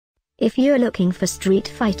If you're looking for Street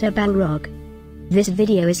Fighter Balrog, this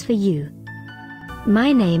video is for you.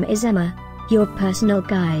 My name is Emma, your personal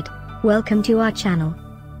guide. Welcome to our channel.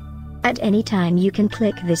 At any time you can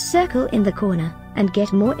click this circle in the corner, and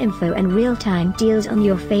get more info and real-time deals on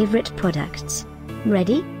your favorite products.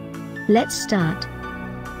 Ready? Let's start.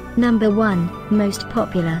 Number 1, Most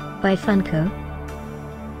Popular, by Funko.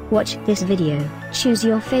 Watch this video, choose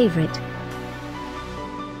your favorite.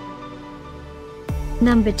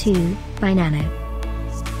 Number 2, by Nano.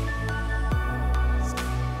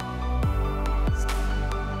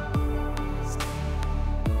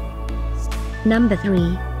 Number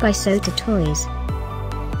 3, by Sota Toys.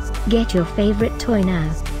 Get your favorite toy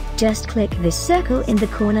now. Just click this circle in the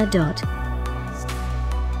corner dot.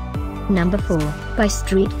 Number 4, by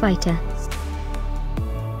Street Fighter.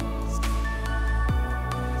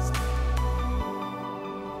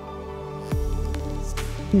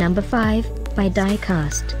 Number 5, by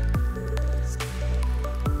Diecast.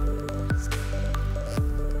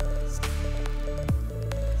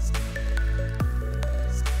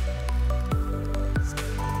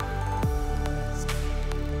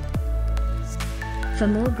 For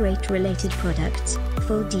more great related products,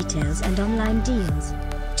 full details and online deals,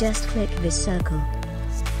 just click this circle.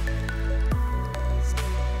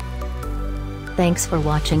 Thanks for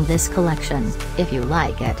watching this collection. If you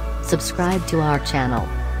like it, subscribe to our channel.